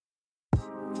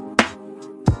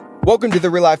Welcome to the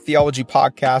Real Life Theology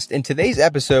Podcast. In today's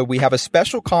episode, we have a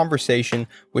special conversation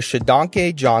with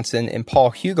Shodankeh Johnson and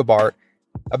Paul Huyghebaert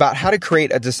about how to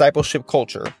create a discipleship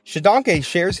culture. Shodankeh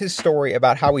shares his story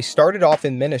about how he started off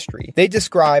in ministry. They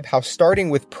describe how starting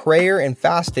with prayer and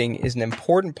fasting is an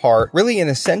important part, really an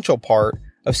essential part,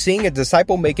 of seeing a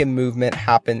disciple-making movement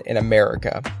happen in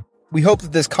America. We hope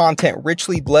that this content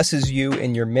richly blesses you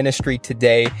in your ministry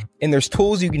today, and there's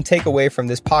tools you can take away from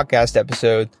this podcast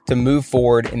episode to move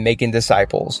forward in making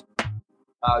disciples.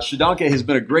 Shodankeh has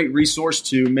been a great resource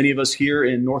to many of us here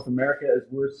in North America as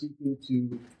we're seeking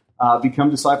to become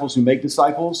disciples who make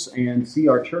disciples and see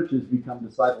our churches become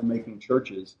disciple-making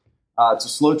churches. It's a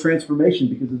slow transformation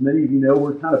because, as many of you know,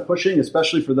 we're kind of pushing,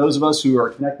 especially for those of us who are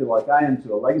connected like I am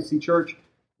to a legacy church.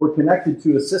 We're connected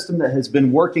to a system that has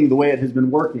been working the way it has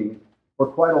been working for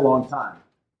quite a long time.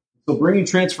 So bringing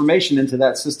transformation into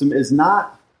that system is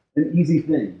not an easy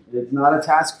thing. It's not a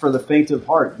task for the faint of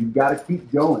heart. You've got to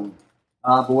keep going.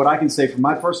 But what I can say from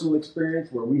my personal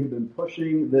experience, where we have been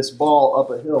pushing this ball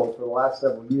up a hill for the last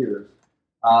several years,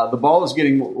 the ball is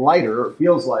getting lighter, or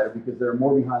feels lighter, because there are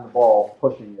more behind the ball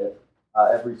pushing it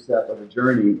every step of the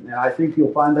journey. And I think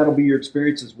you'll find that'll be your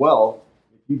experience as well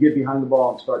if you get behind the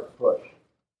ball and start to push.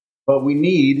 But we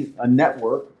need a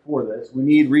network for this. We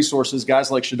need resources,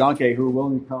 guys like Shodankeh who are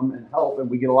willing to come and help, and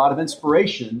we get a lot of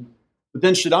inspiration. But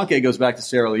then Shodankeh goes back to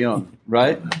Sierra Leone,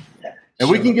 right? And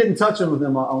we can get in touch with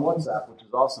him on WhatsApp, which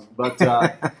is awesome. But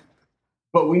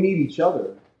but we need each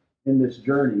other in this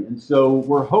journey. And so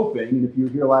we're hoping, and if you were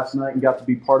here last night and got to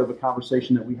be part of a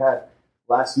conversation that we had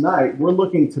last night, we're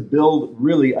looking to build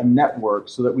really a network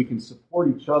so that we can support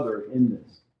each other in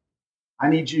this. I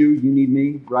need you, you need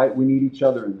me, right? We need each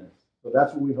other in this. So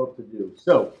that's what we hope to do.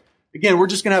 So, again, we're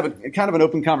just going to have a kind of an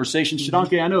open conversation.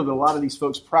 Shodankeh, I know that a lot of these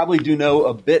folks probably do know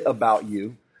a bit about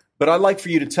you, but I'd like for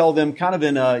you to tell them kind of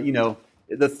in a,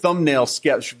 the thumbnail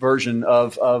sketch version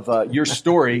of your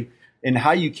story and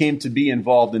how you came to be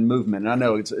involved in movement. And I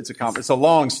know it's a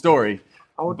long story.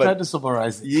 I will try to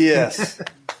summarize it. Yes.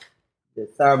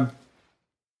 Yes.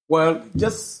 Well,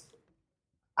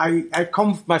 I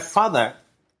come. My father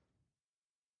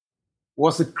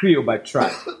was a Creole by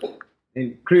tribe.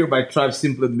 And Creole by tribe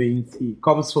simply means he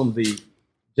comes from the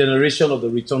generation of the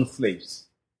returned slaves.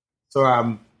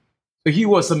 So he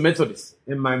was a Methodist.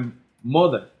 And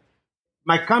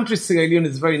my country, Sierra Leone,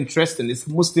 is very interesting. It's a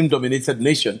Muslim-dominated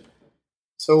nation.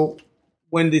 So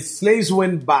when the slaves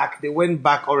went back, they went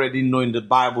back already knowing the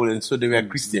Bible, and so they were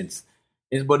Christians.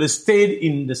 But they stayed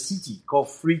in the city called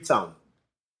Freetown.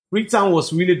 Freetown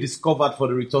was really discovered for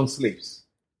the returned slaves.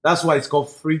 That's why it's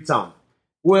called Freetown.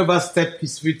 Whoever stepped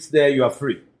his feet there, you are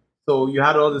free. So you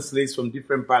had all the slaves from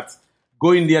different parts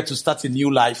going there to start a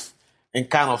new life and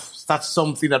kind of start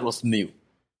something that was new.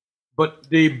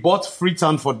 But they bought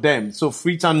Freetown for them. So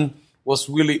Freetown was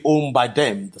really owned by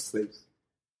them, the slaves.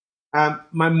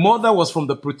 My mother was from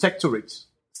the Protectorate,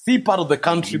 still part of the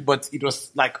country, but it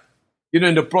was like,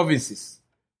 in the provinces.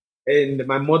 And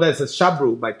my mother is a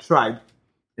Shabro by tribe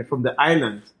and from the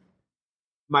island.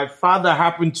 My father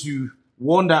happened to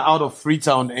wander out of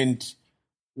Freetown and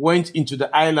went into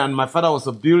the island. My father was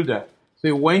a builder. So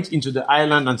he went into the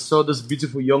island and saw this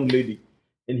beautiful young lady,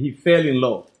 and he fell in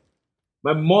love.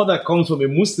 My mother comes from a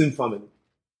Muslim family.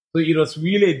 So it was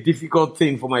really a difficult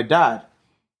thing for my dad.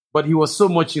 But he was so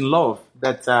much in love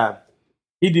that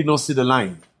he did not see the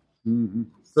line. Mm-hmm.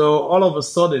 So all of a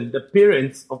sudden, the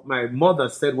parents of my mother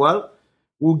said, well,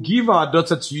 we'll give our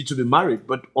daughter to you to be married,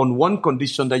 but on one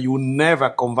condition, that you will never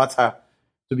convert her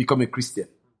to become a Christian.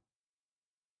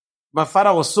 My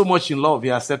father was so much in love,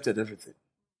 he accepted everything.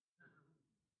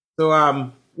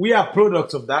 So we are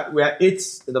products of that. We are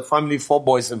 8 in the family, 4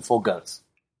 boys and 4 girls.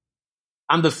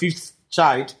 I'm the 5th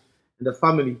child in the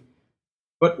family.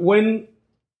 But when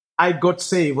I got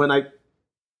saved, when I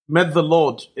met the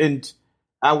Lord, and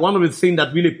one of the things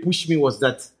that really pushed me was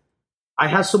that I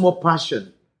had so much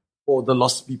passion for the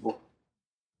lost people.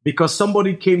 Because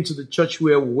somebody came to the church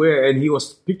where we were, and he was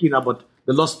speaking about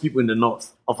the lost people in the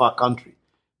north of our country.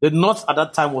 The north at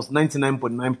that time was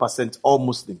 99.9% all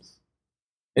Muslims.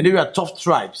 And they were tough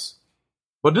tribes.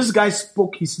 But this guy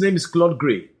spoke, his name is Claude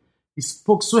Gray. He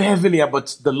spoke so heavily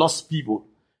about the lost people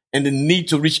and the need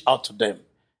to reach out to them.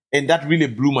 And that really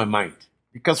blew my mind.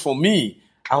 Because for me,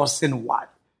 I was saying,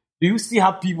 what? Do you still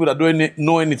have people that don't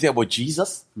know anything about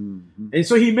Jesus? Mm-hmm. And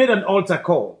so he made an altar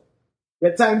call.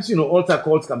 At times, altar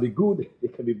calls can be good, they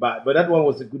can be bad. But that one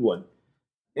was a good one.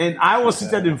 And I was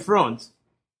seated in front,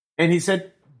 and he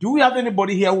said, do we have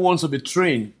anybody here who wants to be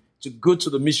trained to go to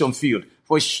the mission field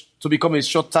to become a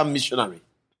short-term missionary?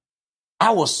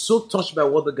 I was so touched by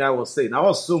what the guy was saying. I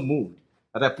was so moved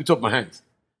that I put up my hands.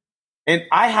 And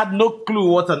I had no clue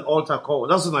what an altar call was.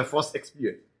 That was my first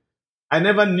experience. I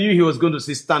never knew he was going to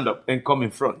say stand up and come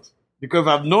in front. Because if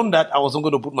I've known that, I wasn't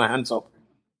going to put my hands up.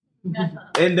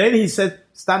 And then he said,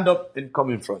 stand up and come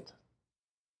in front.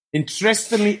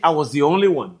 Interestingly, I was the only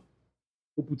one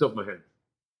who put up my hand.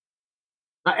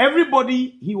 Now,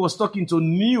 everybody he was talking to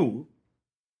knew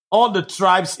all the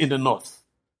tribes in the north.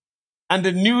 And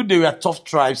they knew they were tough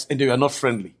tribes and they were not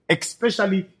friendly,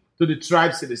 especially to the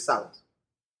tribes in the south.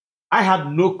 I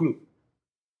had no clue.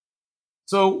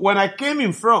 So when I came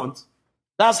in front,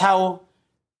 that's how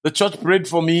the church prayed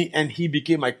for me and he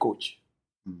became my coach.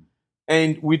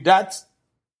 And with that,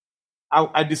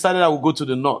 I decided I would go to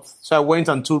the north. So I went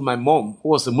and told my mom, who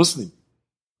was a Muslim.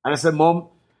 And I said, Mom,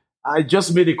 I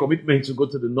just made a commitment to go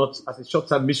to the north as a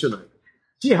short-term missionary.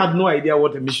 She had no idea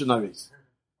what a missionary is.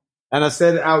 And I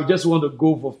said, I just want to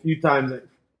go for a few times,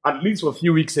 at least for a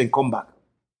few weeks and come back.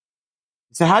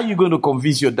 He said, how are you going to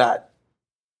convince your dad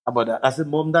about that? I said,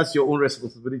 Mom, that's your own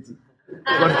responsibility.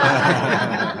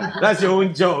 That's your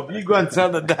own job. You go and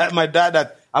tell my dad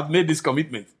that I've made this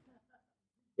commitment.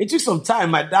 It took some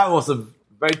time. My dad was a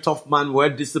very tough man, well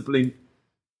disciplined.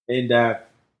 And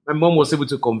my mom was able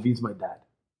to convince my dad.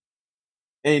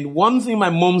 And one thing my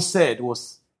mom said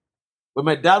was, when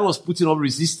my dad was putting up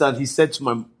resistance, he said to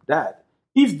my dad,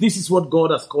 if this is what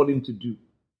God has called him to do, you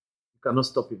cannot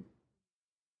stop him.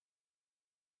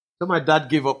 So my dad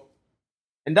gave up.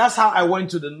 And that's how I went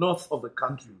to the north of the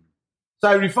country. So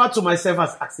I refer to myself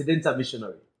as accidental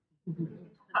missionary.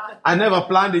 I never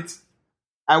planned it.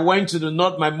 I went to the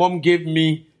north. My mom gave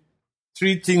me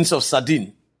 3 tins of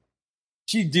sardine.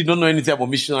 She did not know anything about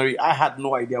missionary. I had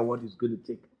no idea what it's going to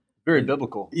take. Very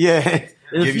biblical. Yeah.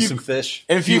 Give you some fish,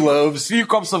 a few loaves. Few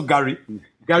cups of gari.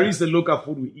 Gari is the local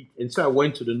food we eat. And so I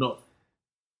went to the north.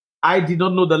 I did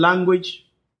not know the language.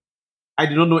 I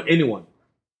did not know anyone.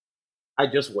 I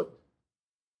just went.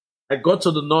 I got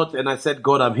to the north and I said,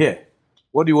 God, I'm here.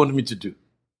 What do you want me to do?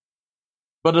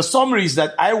 But the summary is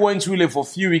that I went really for a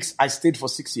few weeks. I stayed for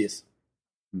 6 years.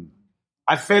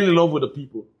 I fell in love with the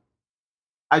people.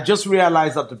 I just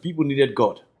realized that the people needed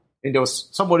God. And there was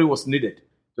somebody was needed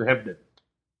to help them.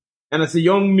 And as a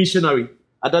young missionary,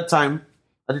 at that time,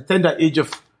 at the tender age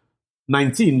of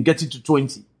 19, getting to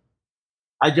 20,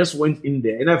 I just went in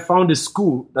there and I found a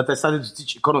school that I started to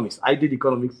teach economics. I did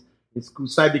economics in school,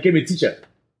 so I became a teacher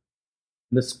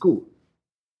in the school.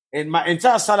 And my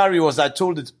entire salary was, I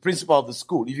told the principal of the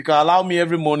school, if you can allow me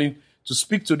every morning to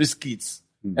speak to these kids,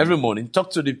 every morning, talk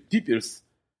to the pupils,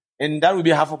 and that will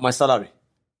be half of my salary.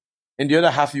 And the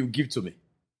other half you give to me.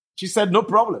 She said, no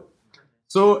problem.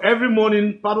 So every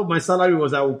morning, part of my salary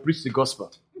was I would preach the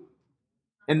gospel.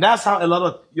 And that's how a lot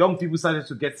of young people started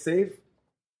to get saved.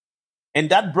 And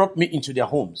that brought me into their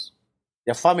homes,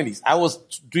 their families. I was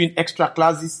doing extra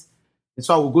classes. And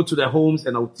so I would go to their homes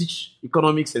and I would teach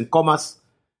economics and commerce.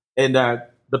 And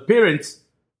the parents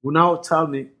will now tell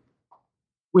me,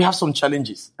 we have some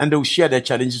challenges. And they will share their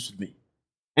challenges with me.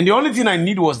 And the only thing I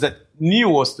knew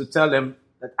was to tell them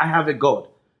that I have a God.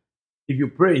 If you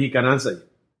pray, he can answer you.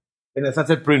 And I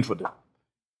started praying for them.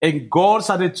 And God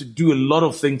started to do a lot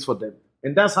of things for them.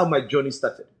 And that's how my journey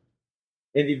started.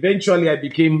 And eventually I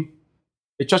became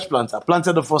a church planter. I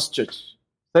planted the first church.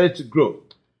 Started to grow.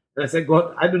 And I said,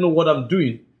 God, I don't know what I'm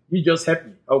doing. You just help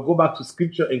me. I'll go back to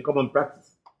scripture and come and practice.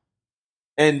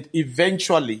 And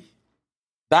eventually,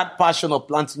 that passion of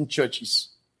planting churches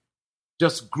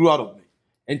just grew out of me.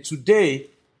 And today,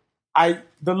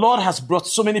 the Lord has brought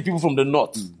so many people from the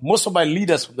north. Most of my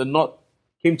leaders from the north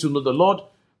came to know the Lord.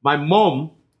 My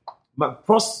mom, my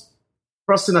first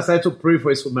thing I started to pray for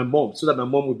is for my mom, so that my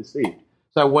mom would be saved.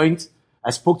 So I went,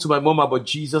 I spoke to my mom about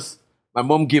Jesus. My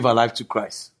mom gave her life to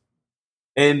Christ.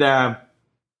 And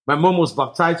my mom was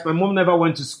baptized. My mom never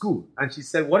went to school. And she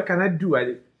said, what can I do?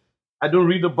 I don't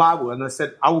read the Bible. And I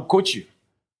said, I will coach you.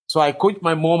 So I coached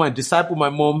my mom. I discipled my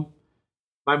mom.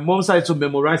 My mom started to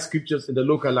memorize scriptures in the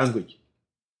local language.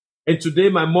 And today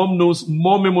my mom knows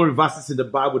more memory verses in the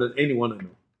Bible than anyone I know.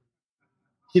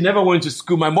 She never went to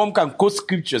school. My mom can quote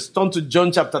scriptures. Turn to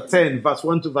John chapter 10, verse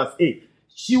 1 to verse 8.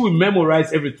 She will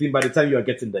memorize everything by the time you are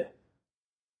getting there.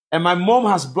 And my mom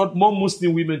has brought more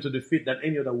Muslim women to the faith than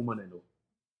any other woman I know.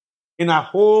 In our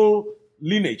whole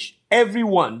lineage,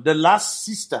 everyone, the last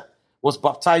sister was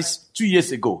baptized 2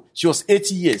 years ago. She was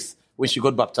 80 years when she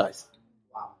got baptized.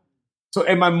 Wow. So,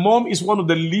 and my mom is one of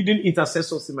the leading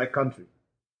intercessors in my country.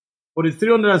 For the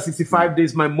 365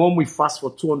 days, my mom will fast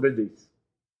for 200 days.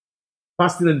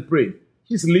 Fasting and praying.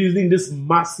 She's leading this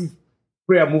massive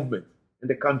prayer movement in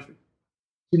the country.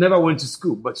 She never went to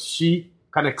school, but she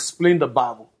can explain the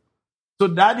Bible. So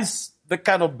that is the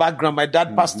kind of background. My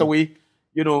dad passed away,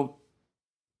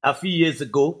 a few years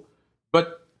ago.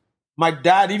 But my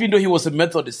dad, even though he was a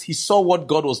Methodist, he saw what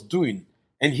God was doing,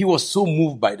 and he was so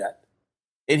moved by that.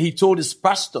 And he told his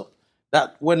pastor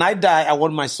that when I die, I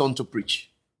want my son to preach.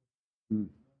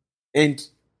 And,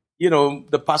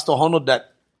 the pastor honored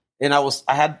that. And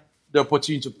I had the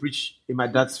opportunity to preach in my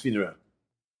dad's funeral.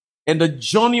 And the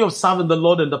journey of serving the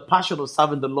Lord and the passion of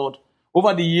serving the Lord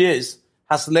over the years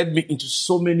has led me into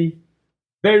so many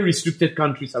very restricted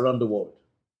countries around the world.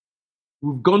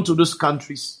 We've gone to those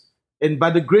countries, and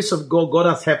by the grace of God, God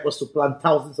has helped us to plant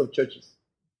thousands of churches.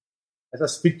 As I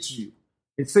speak to you,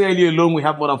 in Sierra Leone alone, we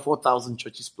have more than 4,000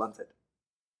 churches planted,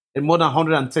 and more than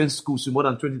 110 schools with more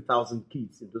than 20,000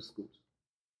 kids in those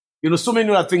schools. So many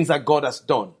other things that God has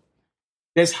done.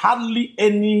 There's hardly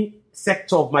any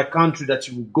sector of my country that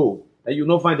you will go that you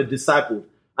will not find a disciple,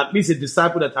 at least a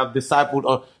disciple that have discipled,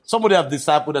 or somebody have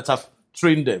discipled that have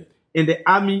trained them. In the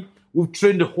army, we've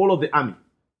trained the whole of the army,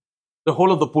 the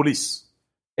whole of the police.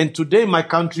 And today in my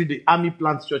country, the army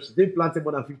plants churches. They planted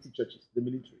more than 50 churches, the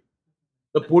military.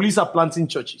 The police are planting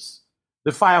churches.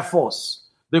 The fire force,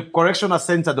 the correctional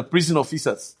center, the prison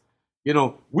officers.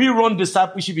 We run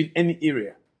discipleship in any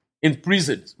area. In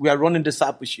prisons, we are running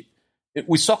discipleship.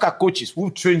 With soccer coaches,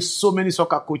 we've trained so many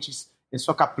soccer coaches and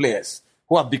soccer players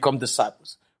who have become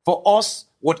disciples. For us,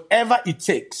 whatever it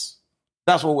takes,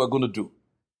 that's what we're going to do.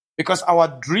 Because our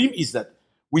dream is that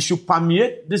we should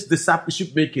permeate this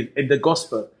discipleship making and the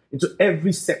gospel into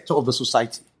every sector of the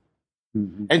society.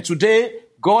 Mm-hmm. And today,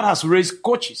 God has raised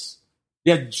coaches.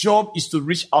 Their job is to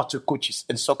reach out to coaches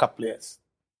and soccer players.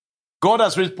 God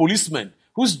has raised policemen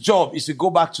whose job is to go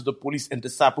back to the police and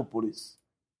disciple police.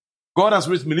 God has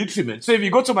raised military men. So if you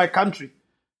go to my country,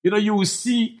 you will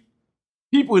see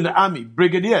people in the army,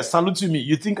 brigadiers saluting me.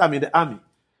 You think I'm in the army.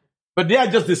 But they are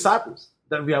just disciples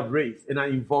that we have raised and are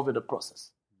involved in the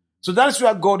process. So that's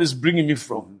where God is bringing me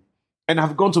from. And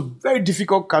I've gone to very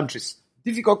difficult countries.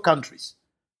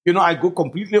 I go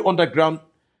completely underground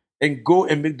and go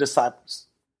and make disciples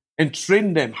and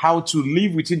train them how to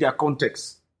live within their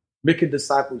context, making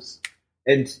disciples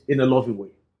and in a loving way.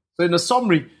 So in a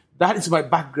summary, that is my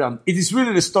background. It is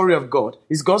really the story of God.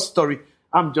 It's God's story.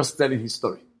 I'm just telling his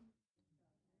story.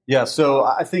 Yeah, so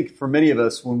I think for many of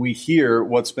us, when we hear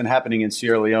what's been happening in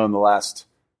Sierra Leone the last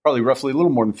probably roughly a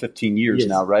little more than 15 years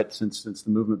now, right, since the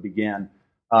movement began,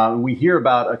 we hear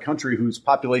about a country whose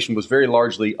population was very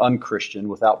largely un-Christian,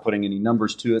 without putting any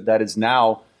numbers to it, that is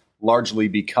now largely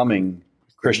becoming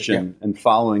Christian and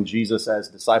following Jesus as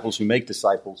disciples who make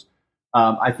disciples.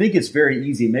 I think it's very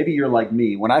easy. Maybe you're like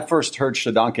me. When I first heard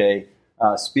Shodankeh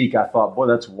speak, I thought, boy,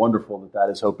 that's wonderful that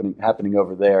is happening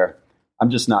over there. I'm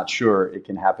just not sure it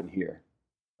can happen here.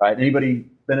 Right? Anybody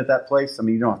been at that place? I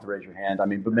mean, you don't have to raise your hand. I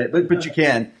mean, but you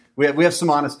can. We have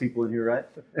some honest people in here, right?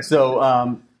 So,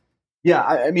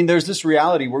 I mean, there's this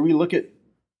reality where we look at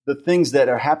the things that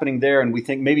are happening there and we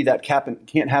think maybe that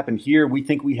can't happen here. We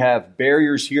think we have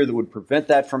barriers here that would prevent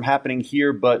that from happening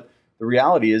here, but the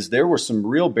reality is there were some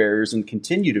real barriers and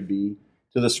continue to be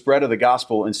to the spread of the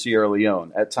gospel in Sierra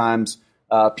Leone. At times,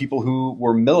 people who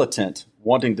were militant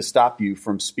wanting to stop you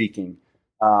from speaking.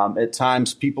 At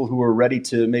times, people who were ready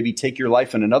to maybe take your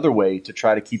life in another way to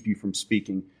try to keep you from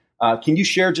speaking. Can you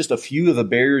share just a few of the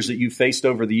barriers that you faced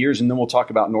over the years, and then we'll talk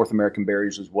about North American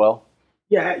barriers as well?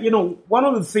 Yeah, one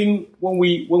of the things when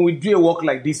we do a work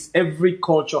like this, every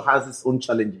culture has its own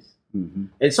challenges. Mm-hmm.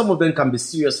 And some of them can be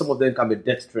serious, some of them can be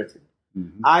death-threatening.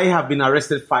 Mm-hmm. I have been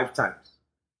arrested 5 times.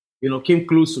 Came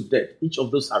close to death. Each of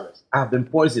those arrests. I have been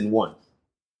poisoned once.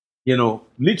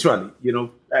 Literally,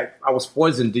 I was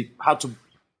poisoned. They had to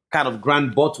kind of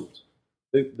grind bottles.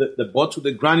 The bottle,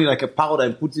 they grind it like a powder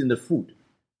and put it in the food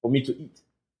for me to eat.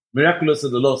 Miraculously,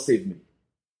 the Lord saved me.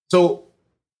 So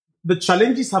the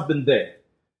challenges have been there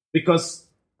because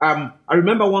I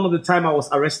remember one of the time I was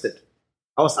arrested.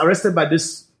 I was arrested by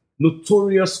this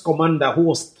notorious commander who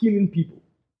was killing people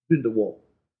during the war.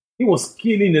 He was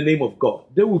killing in the name of God.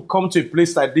 They would come to a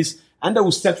place like this and they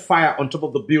would set fire on top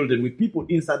of the building with people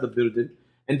inside the building,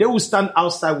 and they would stand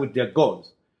outside with their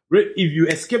guns. If you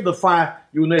escape the fire,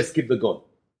 you will not escape the gun.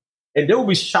 And they will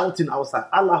be shouting outside,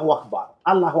 Allahu Akbar,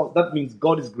 Allahu Akbar. That means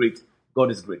God is great. God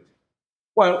is great.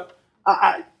 Well,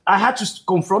 I had to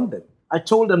confront them. I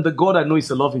told them the God I know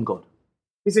is a loving God.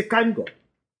 He's a kind God.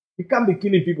 You can't be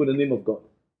killing people in the name of God.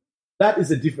 That is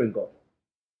a different God.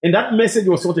 And that message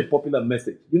was not a popular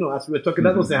message. As we were talking,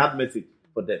 that was a hard message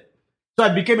for them. So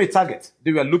I became a target.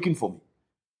 They were looking for me.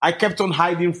 I kept on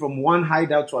hiding from one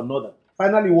hideout to another.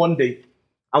 Finally, one day,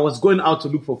 I was going out to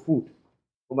look for food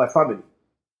for my family.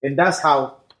 And that's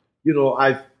how,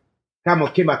 I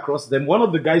came across them. One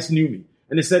of the guys knew me.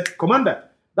 And he said, Commander,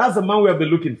 that's the man we have been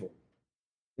looking for.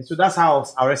 And so that's how I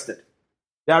was arrested.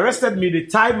 They arrested me. They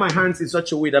tied my hands in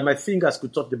such a way that my fingers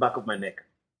could touch the back of my neck.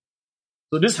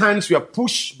 So these hands were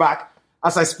pushed back.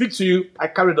 As I speak to you, I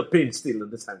carry the pain still in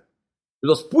this hand. It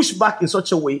was pushed back in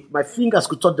such a way my fingers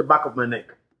could touch the back of my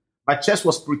neck. My chest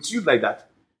was protruded like that.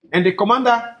 And the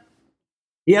commander,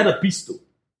 he had a pistol.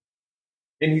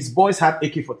 And his boys had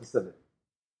AK-47.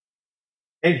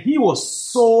 And he was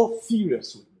so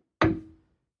furious with me.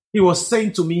 He was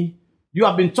saying to me, you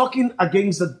have been talking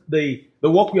against the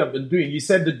work we have been doing. You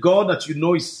said the God that you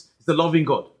know is the loving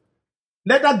God.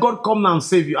 Let that God come now and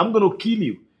save you. I'm going to kill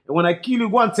you. And when I kill you,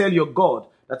 go and tell your God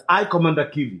that I, commander,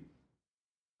 kill you.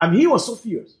 And he was so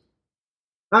furious.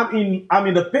 I'm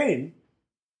in the pain.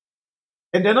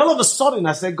 And then all of a sudden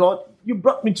I said, God, you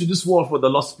brought me to this world for the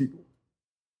lost people.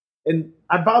 And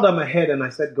I bowed down my head and I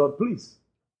said, God, please,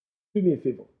 do me a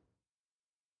favor.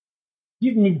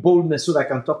 Give me boldness so that I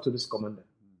can talk to this commander.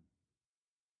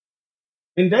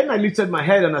 And then I lifted my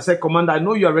head and I said, Commander, I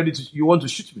know you are ready you want to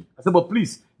shoot me. I said, but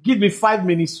please, give me 5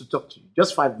 minutes to talk to you.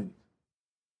 Just 5 minutes.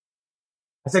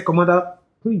 I said, Commander,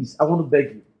 please, I want to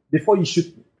beg you. Before you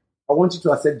shoot me, I want you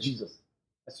to accept Jesus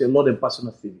as your Lord and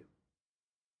personal Savior.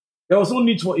 There was no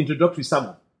need for introductory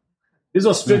sermon. This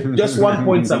was straight, just 1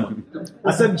 point sermon.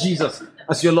 Accept Jesus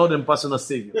as your Lord and personal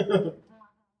Savior.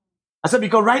 I said,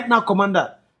 because right now,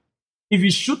 Commander, if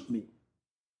you shoot me,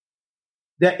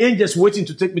 there are angels waiting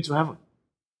to take me to heaven.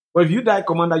 But if you die,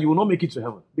 Commander, you will not make it to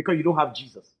heaven because you don't have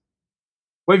Jesus.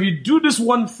 But if you do this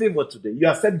one favor today, you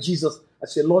accept Jesus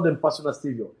as your Lord and personal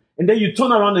Savior, and then you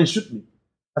turn around and shoot me.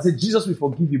 I said, Jesus will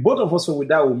forgive you. Both of us, when we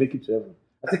die, will make it to heaven.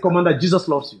 I said, Commander, Jesus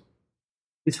loves you.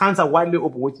 His hands are widely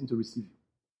open, waiting to receive you.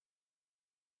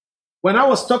 When I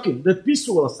was talking, the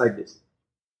pistol was like this.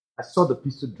 I saw the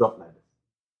pistol drop like this.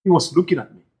 He was looking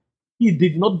at me. He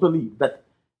did not believe that.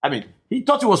 He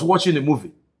thought he was watching a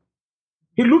movie.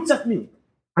 He looked at me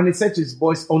and he said to his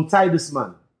boys, untie this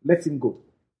man. Let him go.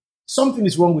 Something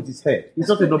is wrong with his head. He's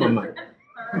not a normal man.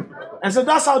 And so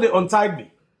that's how they untied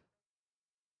me.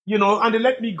 And they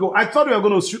let me go. I thought they were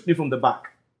going to shoot me from the back.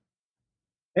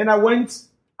 And I went,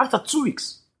 after 2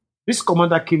 weeks, this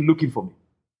commander came looking for me.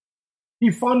 He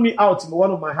found me out in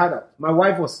one of my hideouts. My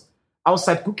wife was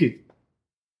outside cooking.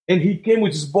 And he came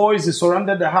with his boys. They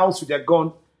surrounded the house with their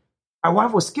gun. My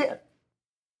wife was scared.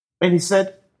 And he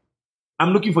said,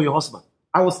 I'm looking for your husband.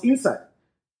 I was inside.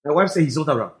 My wife said, he's not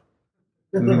around.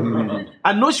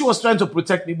 I know she was trying to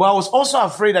protect me, but I was also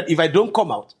afraid that if I don't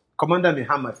come out, Commander may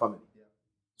harm my family.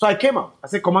 So I came out. I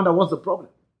said, Commander, what's the problem?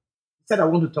 He said, I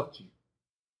want to talk to you.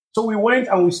 So we went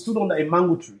and we stood under a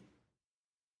mango tree.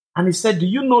 And he said, do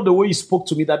you know the way you spoke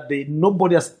to me that day?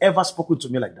 Nobody has ever spoken to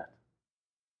me like that.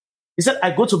 He said,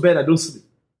 I go to bed, I don't sleep.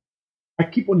 I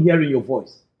keep on hearing your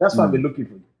voice. That's why I've been looking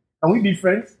for you. Can we be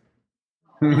friends?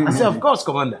 I said, of course,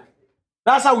 Commander.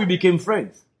 That's how we became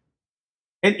friends.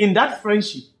 And in that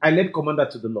friendship, I led Commander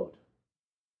to the Lord.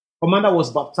 Commander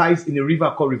was baptized in a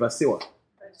river called River Sewa.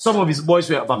 Some of his boys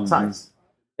were baptized.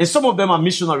 And some of them are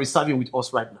missionaries serving with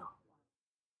us right now.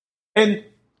 And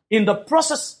in the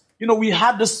process, we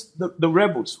had the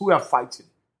rebels who were fighting.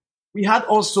 We had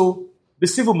also the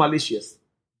civil militias.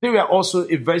 They were also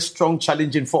a very strong,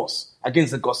 challenging force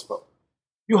against the gospel.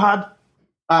 You had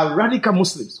radical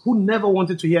Muslims who never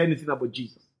wanted to hear anything about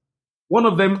Jesus. One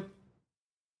of them,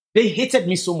 they hated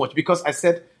me so much because I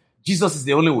said, Jesus is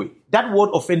the only way. That word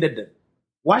offended them.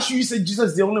 Why should you say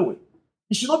Jesus is the only way?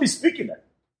 You should not be speaking that.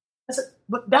 I said,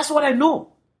 but that's what I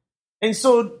know. And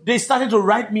so they started to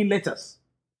write me letters.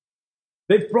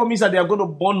 They promised that they are going to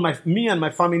burn me and my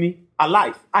family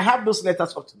alive. I have those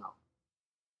letters up to now.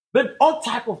 But all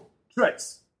type of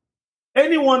threats.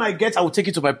 Anyone I get, I will take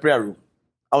it to my prayer room.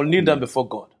 I will kneel down before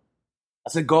God. I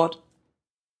said, God,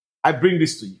 I bring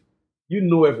this to you. You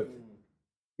know everything.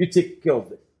 You take care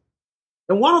of it.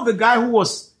 And one of the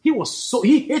guys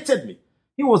he hated me.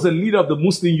 He was the leader of the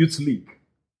Muslim Youth League.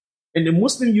 And the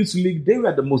Muslim Youth League, they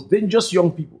were the most dangerous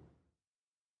young people.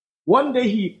 One day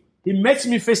he met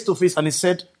me face to face and he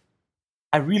said,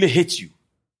 I really hate you.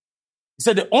 He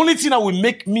said, the only thing that will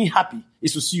make me happy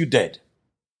is to see you dead.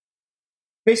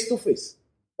 Face to face.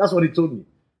 That's what he told me.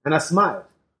 And I smiled.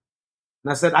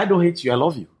 And I said, I don't hate you, I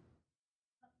love you.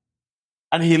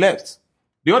 And he left.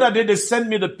 The other day, they sent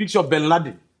me the picture of bin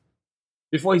Laden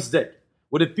before he's dead,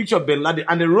 with a picture of bin Laden,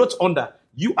 and they wrote under,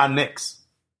 you are next.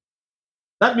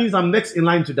 That means I'm next in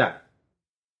line to die.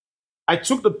 I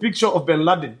took the picture of bin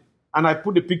Laden, and I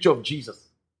put the picture of Jesus.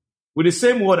 With the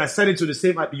same word, I sent it to the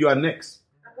same, you are next.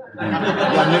 You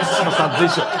are next for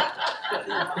salvation.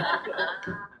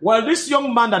 Well, this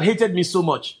young man that hated me so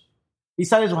much, he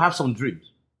started to have some dreams.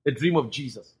 A dream of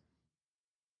Jesus.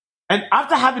 And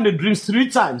after having the dreams 3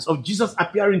 times of Jesus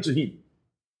appearing to him,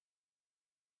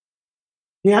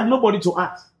 he had nobody to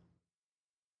ask.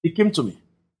 He came to me.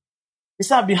 He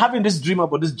said, I've been having this dream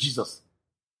about this Jesus.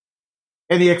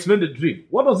 And he explained the dream.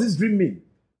 What does this dream mean?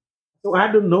 So I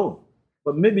don't know.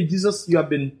 But maybe Jesus, you have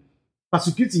been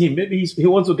persecuting him. Maybe he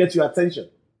wants to get your attention.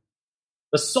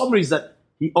 The summary is that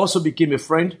he also became a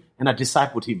friend and I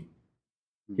discipled him.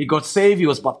 He got saved, he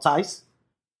was baptized.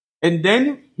 And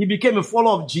then he became a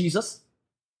follower of Jesus.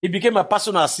 He became my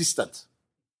personal assistant.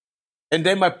 And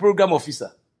then my program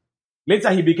officer.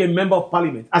 Later, he became member of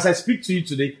parliament. As I speak to you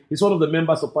today, he's one of the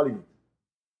members of parliament.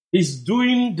 He's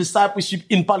doing discipleship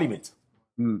in parliament.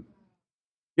 You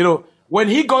know, when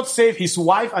he got saved, his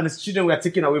wife and his children were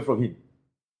taken away from him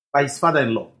by his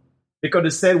father-in-law. Because they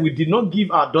said, we did not give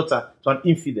our daughter to an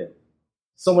infidel,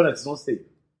 someone that is not saved.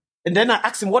 And then I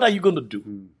asked him, what are you going to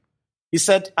do? He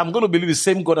said, I'm going to believe the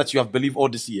same God that you have believed all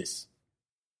these years.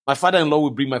 My father-in-law will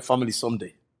bring my family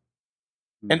someday.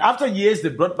 And after years, they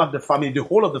brought back the family. The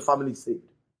whole of the family is saved.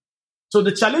 So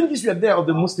the challenges were there of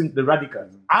the Muslims, the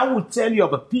radicals. I will tell you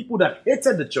of the people that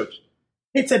hated the church,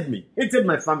 hated me, hated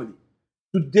my family.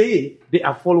 Today, they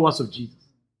are followers of Jesus.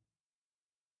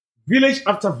 Village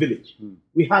after village,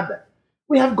 we had that.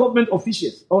 We have government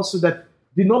officials also that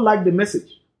did not like the message.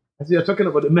 As we are talking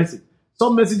about the message.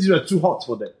 Some messages were too hot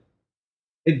for them.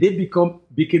 And they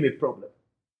became a problem.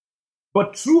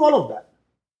 But through all of that,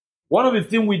 one of the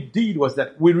things we did was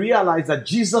that we realized that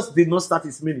Jesus did not start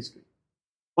his ministry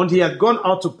until he had gone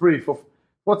out to pray for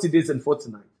 40 days and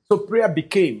 40 nights. So prayer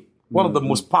became one of the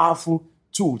most powerful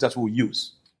tools that we'll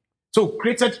use. So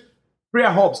created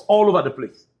prayer hubs all over the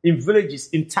place, in villages,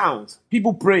 in towns.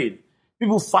 People prayed,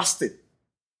 people fasted.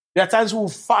 There are times we will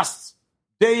fast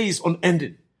days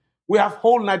unending. We have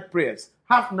whole night prayers,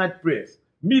 half night prayers,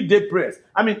 midday prayers.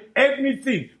 I mean,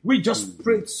 everything. We just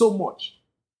prayed so much.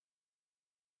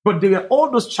 But there were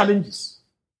all those challenges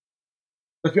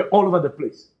that were all over the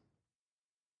place.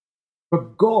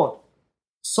 But God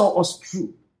saw us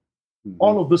through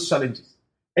all of those challenges.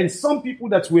 And some people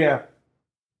that were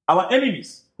our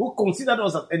enemies, who considered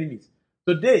us as enemies,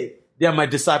 today they are my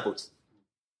disciples.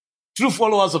 True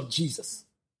followers of Jesus.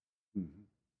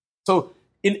 So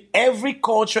in every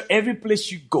culture, every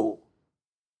place you go,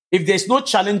 if there's no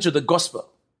challenge to the gospel,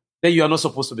 then you are not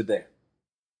supposed to be there.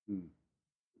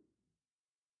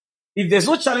 If there's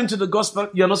no challenge to the gospel,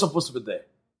 you're not supposed to be there.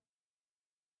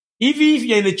 Even if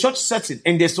you're in a church setting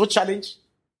and there's no challenge,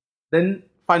 then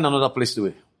find another place to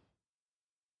be.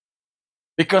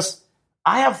 Because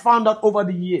I have found out over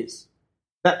the years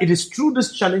that it is through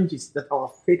these challenges that our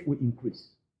faith will increase.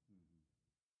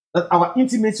 That our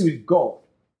intimacy with God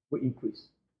will increase.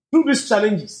 Through these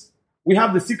challenges, we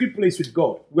have the secret place with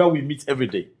God where we meet every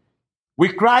day.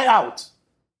 We cry out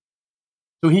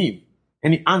to him.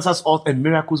 And he answers us and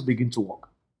miracles begin to work.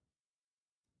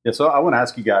 Yeah, so I want to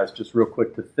ask you guys just real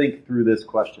quick to think through this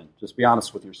question. Just be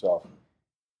honest with yourself.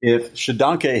 If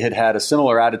Shodankeh had had a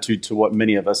similar attitude to what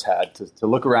many of us had, to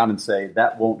look around and say,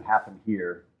 that won't happen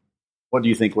here, what do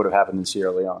you think would have happened in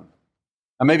Sierra Leone?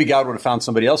 And maybe God would have found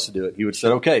somebody else to do it. He would have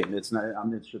said, okay,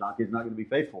 Shodankeh is not going to be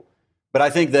faithful. But I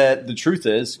think that the truth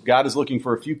is, God is looking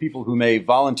for a few people who may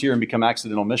volunteer and become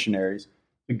accidental missionaries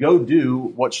to go do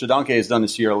what Shodankeh has done in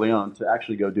Sierra Leone, to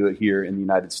actually go do it here in the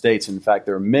United States. And in fact,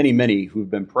 there are many, many who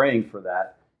have been praying for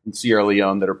that in Sierra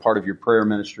Leone that are part of your prayer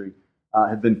ministry,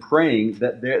 have been praying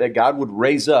that God would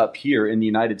raise up here in the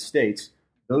United States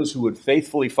those who would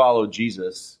faithfully follow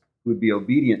Jesus, who would be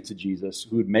obedient to Jesus,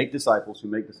 who would make disciples, who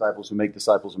make disciples, who make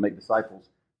disciples, who make disciples,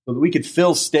 so that we could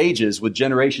fill stages with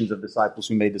generations of disciples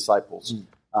who made disciples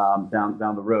down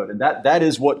the road. And that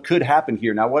is what could happen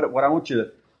here. Now, what I want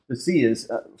you to see is,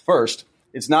 first,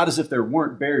 it's not as if there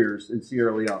weren't barriers in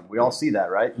Sierra Leone. We all see that,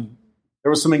 right?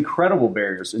 There were some incredible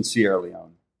barriers in Sierra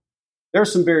Leone. There are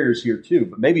some barriers here too,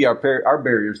 but maybe our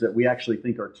barriers that we actually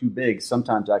think are too big,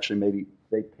 sometimes actually maybe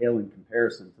they pale in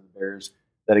comparison to the barriers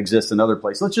that exist in other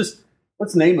places.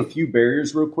 Let's name a few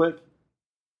barriers real quick.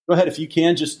 Go ahead, if you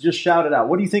can, just shout it out.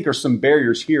 What do you think are some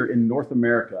barriers here in North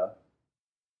America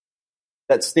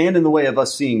that stand in the way of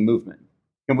us seeing movement?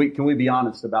 Can we be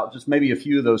honest about just maybe a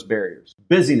few of those barriers?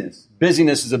 Busyness.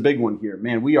 Busyness is a big one here.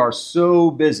 Man, we are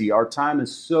so busy. Our time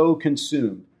is so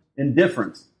consumed.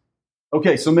 Indifference.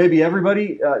 Okay, so maybe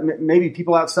everybody, maybe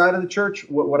people outside of the church,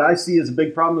 what I see as a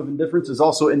big problem of indifference is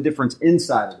also indifference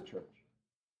inside of the church,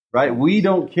 right? We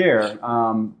don't care.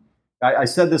 I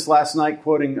said this last night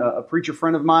quoting a preacher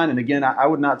friend of mine, and again, I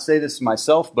would not say this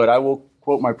myself, but I will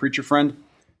quote my preacher friend.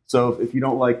 So if you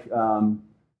don't like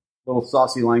little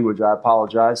saucy language, I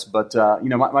apologize. But,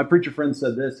 my preacher friend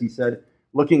said this. He said,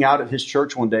 looking out at his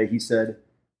church one day, he said,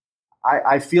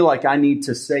 I feel like I need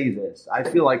to say this. I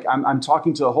feel like I'm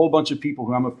talking to a whole bunch of people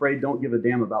who I'm afraid don't give a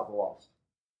damn about the lost.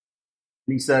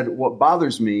 And he said, what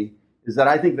bothers me is that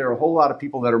I think there are a whole lot of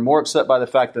people that are more upset by the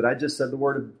fact that I just said the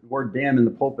word damn in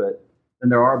the pulpit than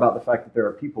there are about the fact that there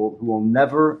are people who will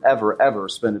never, ever, ever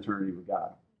spend eternity with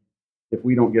God if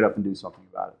we don't get up and do something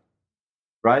about it.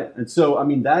 Right? And so, I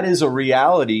mean, that is a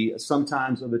reality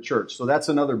sometimes of the church. So that's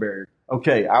another barrier.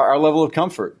 Okay, our level of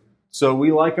comfort. So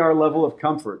we like our level of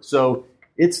comfort. So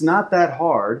it's not that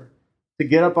hard to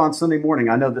get up on Sunday morning.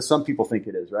 I know that some people think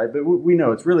it is, right? But we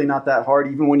know it's really not that hard.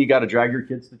 Even when you got to drag your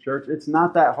kids to church, it's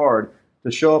not that hard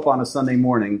to show up on a Sunday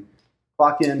morning,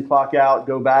 clock in, clock out,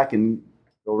 go back, and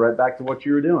go right back to what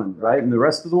you were doing, right? And the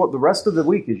rest of the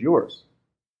week is yours,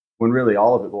 when really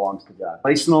all of it belongs to God.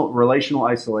 Relational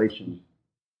isolation.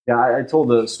 Yeah, I told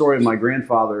the story of my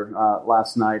grandfather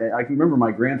last night. I can remember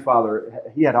my grandfather,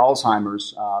 he had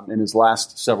Alzheimer's in his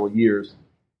last several years.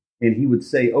 And he would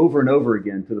say over and over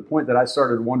again, to the point that I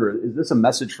started to wonder, is this a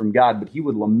message from God? But he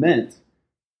would lament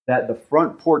that the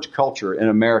front porch culture in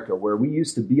America, where we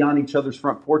used to be on each other's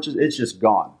front porches, it's just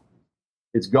gone.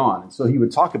 It's gone. And so he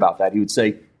would talk about that. He would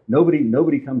say,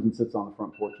 nobody comes and sits on the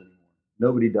front porch anymore.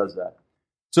 Nobody does that.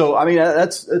 So, I mean,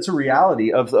 that's a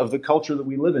reality of the culture that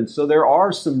we live in. So there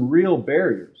are some real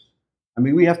barriers. I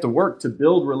mean, we have to work to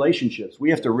build relationships.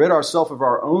 We have to rid ourselves of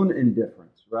our own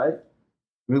indifference, right?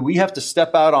 I mean, we have to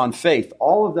step out on faith.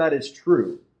 All of that is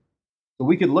true. So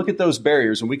we could look at those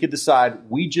barriers and we could decide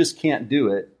we just can't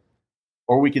do it.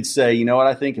 Or we could say, you know what,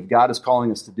 I think if God is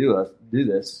calling us to do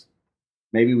this,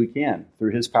 maybe we can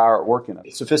through his power at work in us.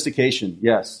 Sophistication,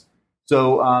 yes.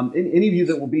 So any of you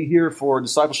that will be here for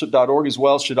discipleship.org as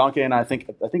well, Shodankeh and I think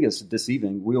it's this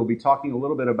evening, we'll be talking a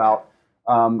little bit about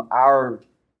our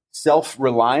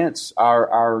self-reliance,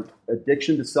 our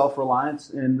addiction to self-reliance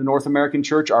in the North American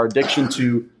church, our addiction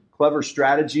to clever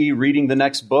strategy, reading the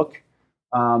next book,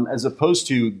 as opposed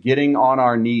to getting on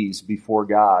our knees before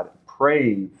God,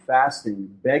 praying,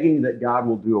 fasting, begging that God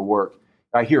will do a work.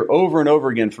 I hear over and over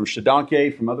again from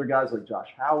Shodankeh, from other guys like Josh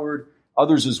Howard,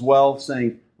 others as well,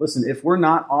 saying, listen, if we're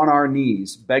not on our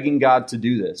knees begging God to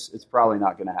do this, it's probably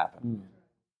not going to happen.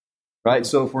 Right?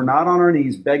 So if we're not on our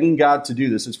knees begging God to do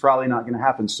this, it's probably not going to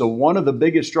happen. So one of the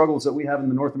biggest struggles that we have in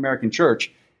the North American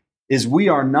church is we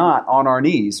are not on our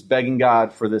knees begging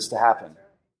God for this to happen.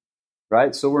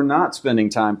 Right? So we're not spending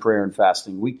time prayer and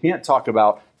fasting. We can't talk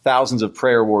about thousands of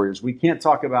prayer warriors. We can't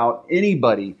talk about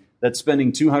anybody that's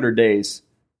spending 200 days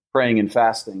praying and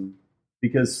fasting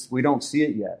because we don't see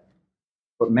it yet.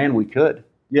 But man, we could.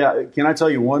 Yeah, can I tell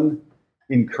you one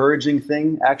encouraging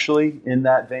thing, actually, in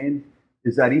that vein?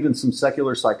 Is that even some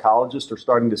secular psychologists are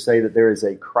starting to say that there is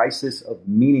a crisis of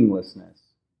meaninglessness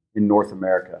in North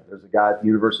America. There's a guy at the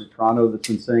University of Toronto that's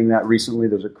been saying that recently.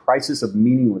 There's a crisis of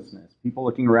meaninglessness. People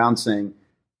looking around saying,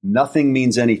 nothing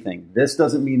means anything. This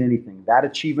doesn't mean anything. That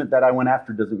achievement that I went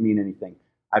after doesn't mean anything.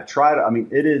 I've tried,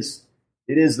 it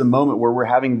is the moment where we're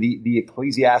having the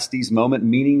Ecclesiastes moment,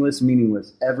 meaningless.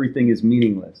 Everything is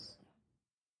meaningless.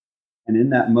 And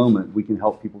in that moment, we can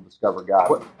help people discover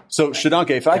God. So,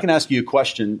 Shodankeh, if I can ask you a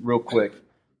question real quick,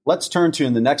 let's turn to,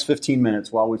 in the next 15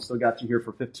 minutes, while we've still got you here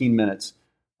for 15 minutes,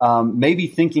 maybe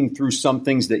thinking through some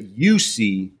things that you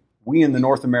see we in the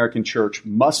North American church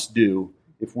must do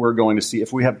if we're going to see,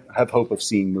 if we have hope of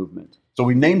seeing movement. So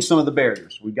we've named some of the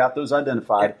barriers. We've got those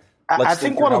identified. I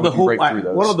think one of the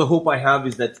hope I have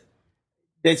is that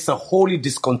there's a holy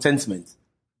discontentment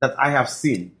that I have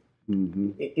seen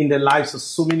in the lives of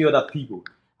so many other people.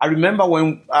 I remember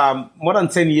when, more than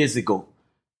 10 years ago,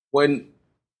 when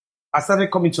I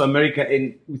started coming to America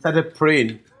and we started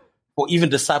praying for even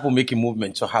disciple-making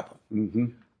movement to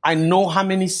happen. I know how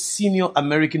many senior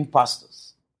American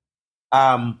pastors,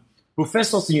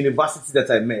 professors in universities that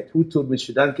I met who told me,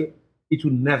 Shodankeh, it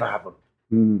will never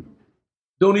happen.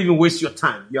 Don't even waste your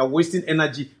time. You are wasting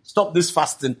energy. Stop this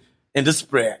fasting and this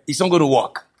prayer. It's not going to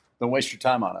work. Don't waste your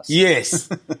time on us. Yes.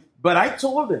 But I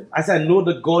told them, I said, I know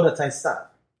the God that I serve.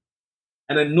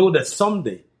 And I know that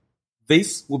someday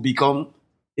this will become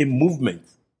a movement.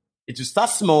 It will start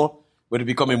small, but it will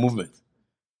become a movement.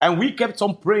 And we kept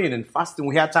on praying and fasting.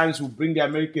 We had times we bring the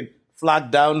American flag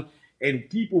down and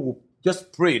people will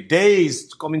just pray,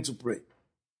 days coming to pray.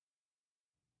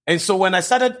 And so when I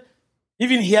started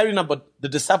even hearing about the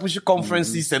discipleship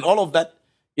conferences and all of that,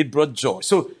 it brought joy.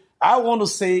 So I want to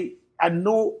say, I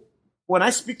know when I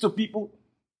speak to people,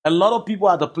 a lot of people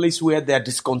are at the place where they're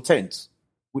discontent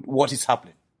with what is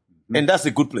happening. And that's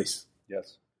a good place.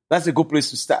 Yes. That's a good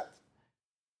place to start.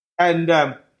 And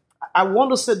I want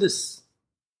to say this,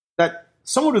 that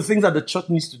some of the things that the church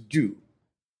needs to do,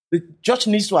 the church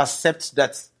needs to accept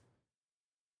that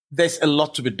there's a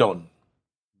lot to be done.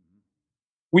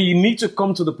 We need to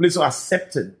come to the place of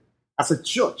accepting as a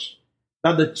church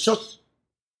that the church,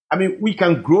 we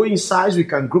can grow in size, we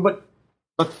can grow, but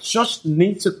the church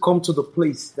needs to come to the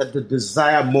place that they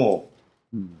desire more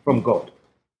from God.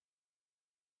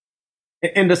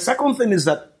 And the second thing is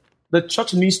that the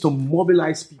church needs to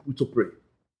mobilize people to pray.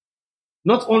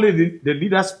 Not only the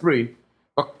leaders pray,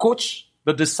 but coach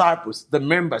the disciples, the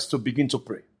members, to begin to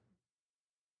pray.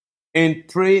 And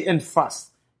pray and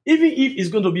fast. Even if it's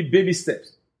going to be baby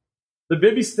steps. The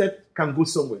baby step can go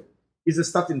somewhere. It's a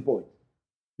starting point.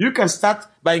 You can start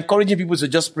by encouraging people to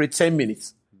just pray 10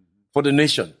 minutes for the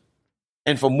nation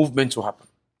and for movement to happen.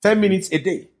 10 minutes a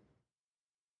day.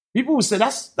 People will say,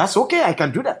 that's okay, I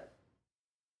can do that.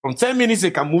 From 10 minutes,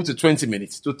 they can move to 20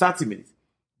 minutes, to 30 minutes.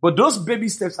 But those baby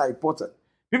steps are important.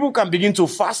 People can begin to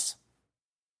fast,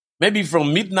 maybe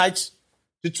from midnight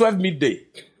to 12 midday.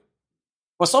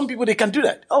 For some people, they can do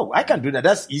that. Oh, I can do that.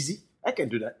 That's easy. I can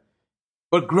do that.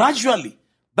 But gradually,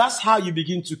 that's how you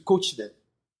begin to coach them.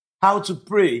 How to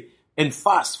pray and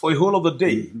fast for a whole of the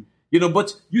day.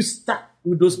 But you start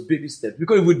with those baby steps.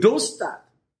 Because if we don't start,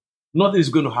 nothing is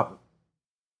going to happen.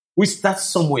 We start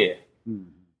somewhere.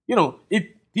 If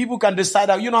people can decide,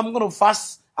 I'm going to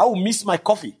fast, I will miss my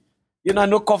coffee. I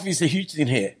know coffee is a huge thing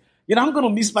here. I'm going to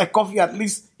miss my coffee at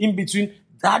least in between.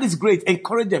 That is great.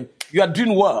 Encourage them. You are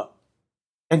doing well.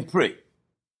 And pray.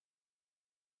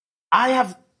 I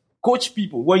have coached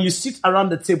people. When you sit around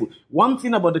the table, one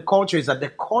thing about the culture is that the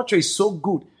culture is so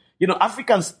good.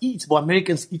 Africans eat, but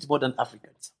Americans eat more than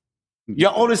Africans.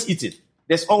 You're always eating.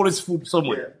 There's always food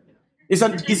somewhere. It's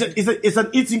an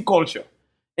eating culture.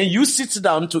 And you sit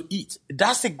down to eat.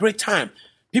 That's a great time.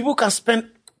 People can spend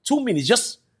 2 minutes.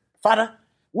 Just, Father,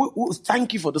 we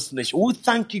thank you for this nation. We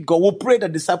thank you, God. We pray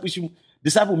that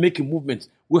disciple-making movement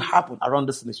will happen around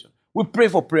this nation. We pray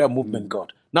for prayer movement,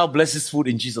 God. Now bless this food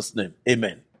in Jesus' name.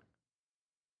 Amen.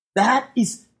 That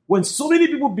is, when so many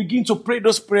people begin to pray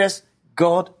those prayers,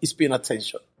 God is paying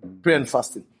attention. Prayer and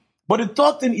fasting. But the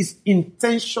third thing is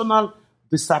intentional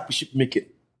discipleship making.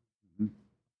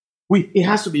 It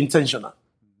has to be intentional.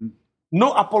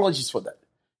 No apologies for that.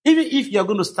 Even if you're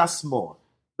going to start small,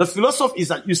 the philosophy is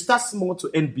that you start small to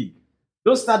end big.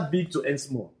 Don't start big to end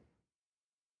small.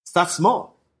 Start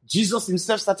small. Jesus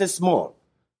himself started small.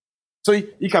 So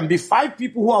it can be 5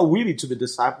 people who are willing to be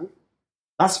discipled.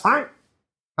 That's fine.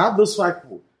 Have those 5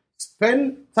 people.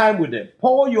 Spend time with them.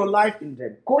 Pour your life in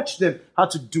them. Coach them how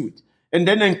to do it. And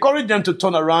then encourage them to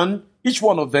turn around, each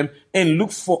one of them, and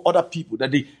look for other people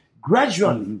that they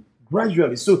gradually.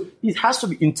 So it has to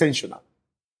be intentional.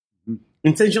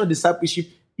 Intentional discipleship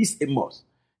is a must.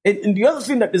 And the other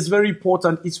thing that is very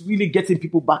important is really getting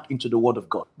people back into the Word of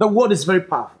God. The Word is very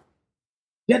powerful.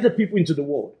 Get the people into the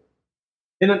Word.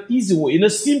 In an easy way, in a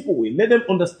simple way. Let them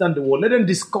understand the Word. Let them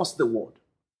discuss the Word.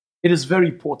 It is very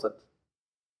important.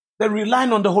 They're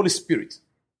relying on the Holy Spirit.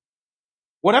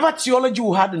 Whatever theology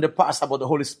we had in the past about the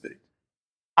Holy Spirit,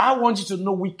 I want you to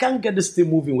know we can't get this thing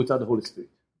moving without the Holy Spirit.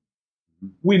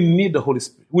 We need the Holy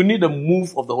Spirit. We need the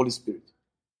move of the Holy Spirit.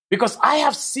 Because I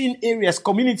have seen areas,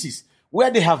 communities, where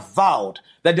they have vowed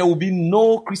that there will be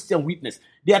no Christian witness.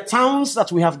 There are towns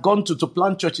that we have gone to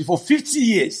plant churches for 50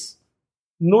 years.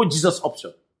 No Jesus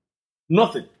option.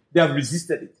 Nothing. They have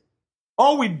resisted it.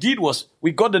 All we did was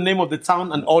we got the name of the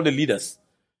town and all the leaders.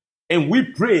 And we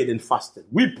prayed and fasted.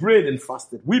 We prayed and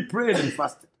fasted. We prayed and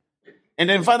fasted. And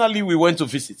then finally we went to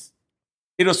visit.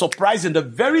 It was surprising. The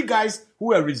very guys who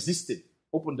were resisting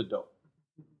opened the door.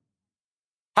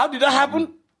 How did that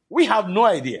happen? We have no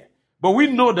idea. But we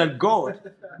know that God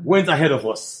went ahead of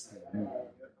us.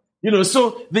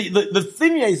 So the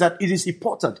thing here is that it is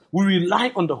important. We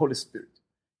rely on the Holy Spirit.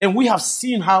 And we have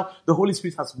seen how the Holy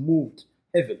Spirit has moved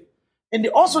heavily. And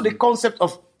also the concept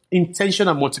of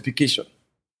intentional multiplication.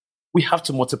 We have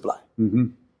to multiply.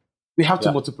 We have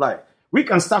to multiply. We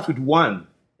can start with 1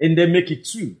 and then make it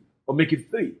 2 or make it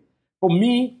 3. For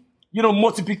me,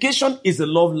 multiplication is a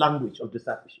love language of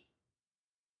discipleship.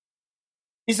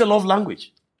 It's a love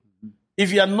language.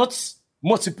 If you are not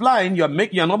multiplying, you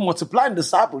are not multiplying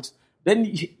disciples, then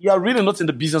you are really not in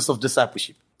the business of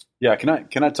discipleship. Yeah,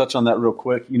 can I touch on that real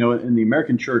quick? In the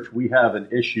American church, we have an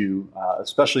issue,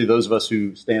 especially those of us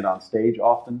who stand on stage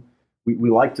often.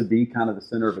 We like to be kind of the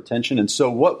center of attention. And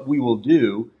so what we will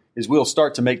do is we'll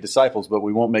start to make disciples, but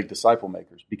we won't make disciple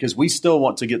makers because we still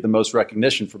want to get the most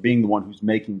recognition for being the one who's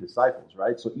making disciples,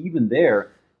 right? So even there,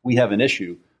 we have an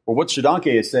issue. Or what Shodankeh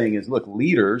is saying is, look,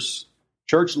 leaders,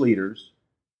 church leaders,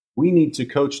 we need to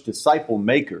coach disciple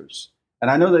makers. And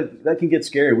I know that can get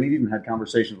scary. We've even had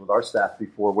conversations with our staff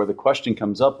before where the question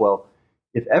comes up, well,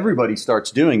 if everybody starts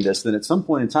doing this, then at some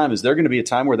point in time, is there going to be a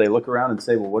time where they look around and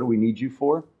say, well, what do we need you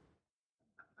for?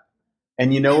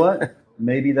 And you know what?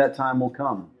 Maybe that time will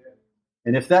come.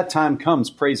 And if that time comes,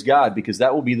 praise God, because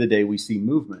that will be the day we see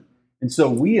movement. And so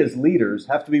we as leaders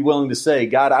have to be willing to say,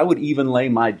 God, I would even lay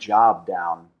my job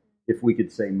down if we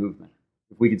could say movement,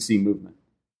 if we could see movement.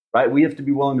 Right? We have to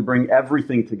be willing to bring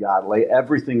everything to God, lay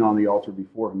everything on the altar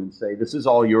before him and say, this is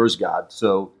all yours, God.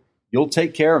 So you'll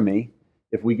take care of me.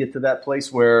 If we get to that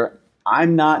place where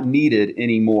I'm not needed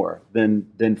anymore,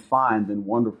 then fine, then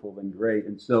wonderful, then great.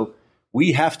 And so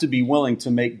we have to be willing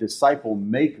to make disciple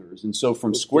makers. And so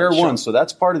from square one, so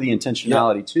that's part of the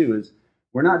intentionality too, is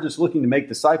we're not just looking to make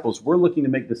disciples, we're looking to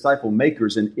make disciple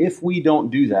makers. And if we don't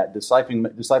do that,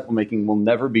 disciple making will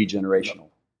never be generational.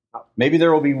 Maybe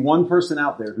there will be one person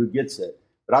out there who gets it.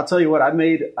 But I'll tell you what, I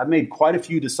made quite a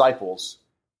few disciples,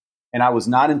 and I was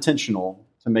not intentional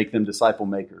to make them disciple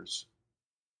makers.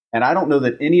 And I don't know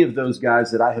that any of those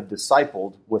guys that I have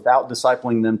discipled without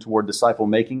discipling them toward disciple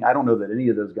making, I don't know that any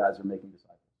of those guys are making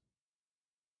disciples.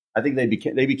 I think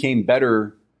they became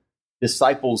better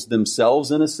disciples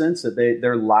themselves in a sense, that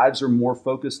their lives are more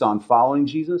focused on following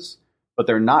Jesus, but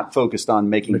they're not focused on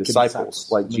making disciples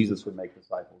like Jesus would make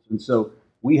disciples. And so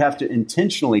we have to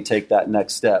intentionally take that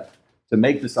next step to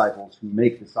make disciples who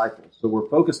make disciples. So we're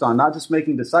focused on not just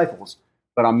making disciples,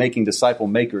 but on making disciple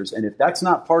makers. And if that's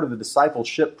not part of the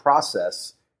discipleship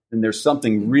process, then there's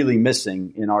something really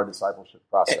missing in our discipleship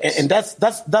process. And that's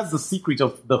the secret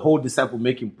of the whole disciple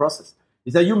making process.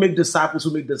 Is that you make disciples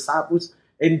who make disciples,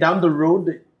 and down the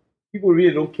road, people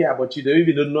really don't care about you. They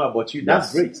even don't know about you.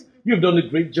 That's great. You've done a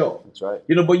great job. That's right.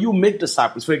 But you make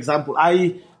disciples. For example,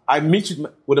 I meet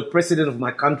with the president of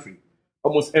my country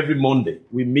almost every Monday.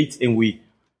 We meet and we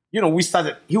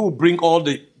started. He will bring all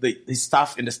the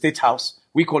staff in the State House.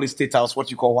 We call it State House, what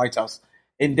you call White House.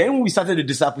 And then we started the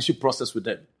discipleship process with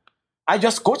them. I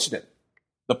just coached them,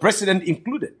 the president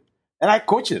included. And I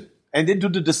coach them, and they do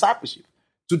the discipleship.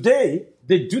 Today,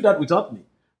 they do that without me.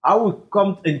 I will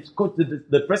come and coach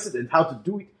the president how to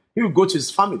do it. He will go to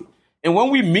his family. And when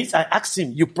we meet, I ask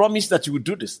him, you promised that you would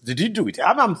do this. Did you do it?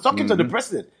 I'm talking to the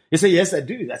president. He said, yes, I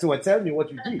did it. I said, well, tell me what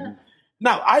you did.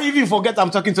 Now, I even forget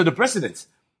I'm talking to the president.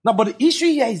 Now, but the issue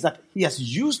here is that he has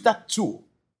used that tool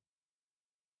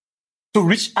to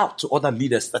reach out to other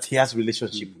leaders that he has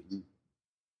relationship with.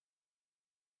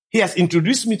 He has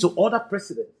introduced me to other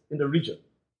presidents in the region.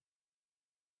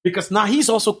 Because now he's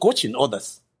also coaching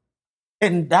others.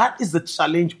 And that is the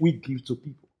challenge we give to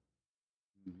people.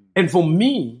 And for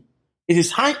me, it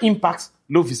is high impact,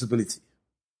 low visibility.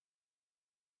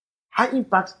 High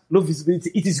impact, low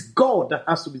visibility. It is God that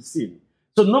has to be seen.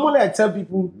 So normally I tell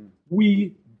people,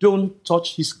 we don't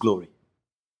touch his glory.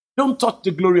 Don't touch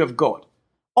the glory of God.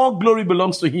 All glory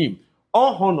belongs to him.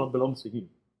 All honor belongs to him.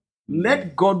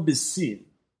 Let God be seen,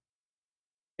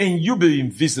 and you be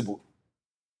invisible.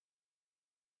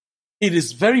 It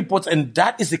is very important, and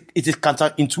that is it is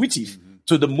counterintuitive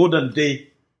to the modern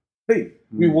day thing.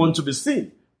 We want to be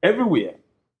seen everywhere,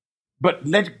 but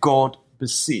let God be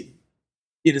seen.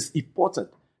 It is important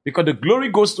because the glory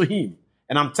goes to him,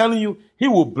 and I'm telling you, he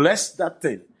will bless that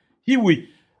thing. He will.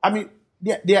 I mean,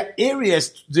 there are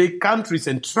areas, there are countries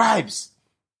and tribes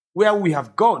where we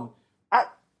have gone.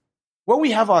 When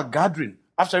we have our gathering,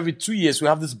 after every 2 years, we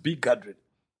have this big gathering.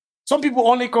 Some people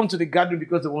only come to the gathering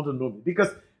because they want to know me, because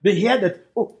they hear that,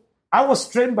 oh, I was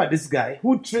trained by this guy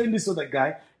who trained this other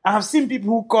guy. I have seen people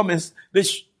who come and they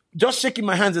just shaking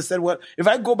my hands and said, well, if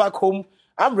I go back home,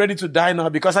 I'm ready to die now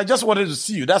because I just wanted to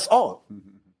see you. That's all.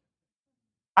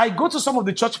 I go to some of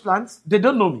the church plants. They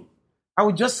don't know me. I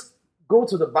would just go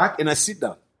to the back and I sit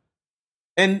down.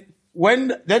 And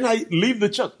then I leave the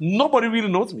church. Nobody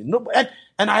really knows me.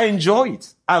 And I enjoy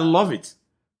it. I love it.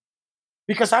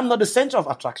 Because I'm not the center of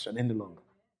attraction any longer.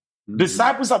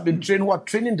 Disciples have been trained who are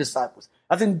training disciples.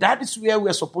 I think that is where we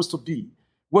are supposed to be.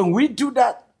 When we do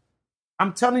that,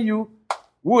 I'm telling you,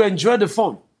 we'll enjoy the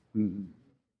fun.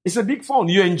 It's a big fun.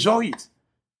 You enjoy it.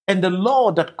 And the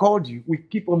Lord that called you will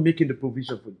keep on making the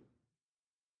provision for you.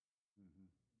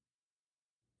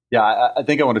 Yeah, I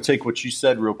think I want to take what you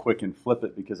said real quick and flip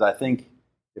it, because I think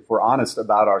if we're honest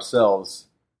about ourselves,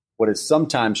 what is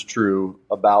sometimes true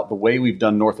about the way we've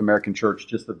done North American church,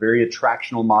 just the very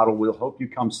attractional model, we'll hope you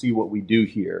come see what we do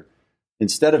here.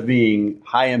 Instead of being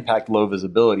high impact, low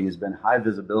visibility, has been high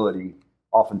visibility,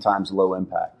 oftentimes low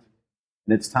impact.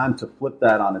 And it's time to flip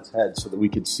that on its head so that we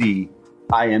could see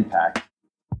high impact,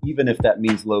 even if that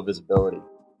means low visibility.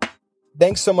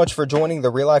 Thanks so much for joining the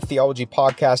Real Life Theology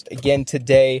podcast again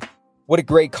today. What a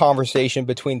great conversation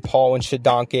between Paul and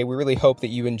Shodankeh. We really hope that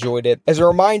you enjoyed it. As a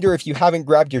reminder, if you haven't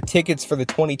grabbed your tickets for the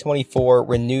 2024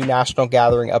 Renew National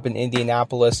Gathering up in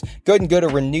Indianapolis, go ahead and go to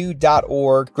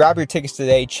renew.org. Grab your tickets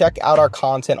today. Check out our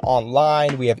content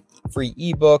online. We have free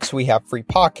ebooks. We have free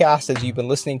podcasts, as you've been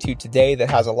listening to today, that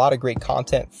has a lot of great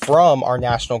content from our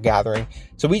national gathering.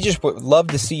 So we just would love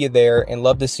to see you there and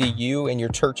love to see you and your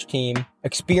church team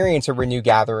experience a Renew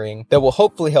gathering that will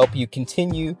hopefully help you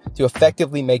continue to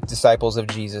effectively make disciples of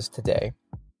Jesus today.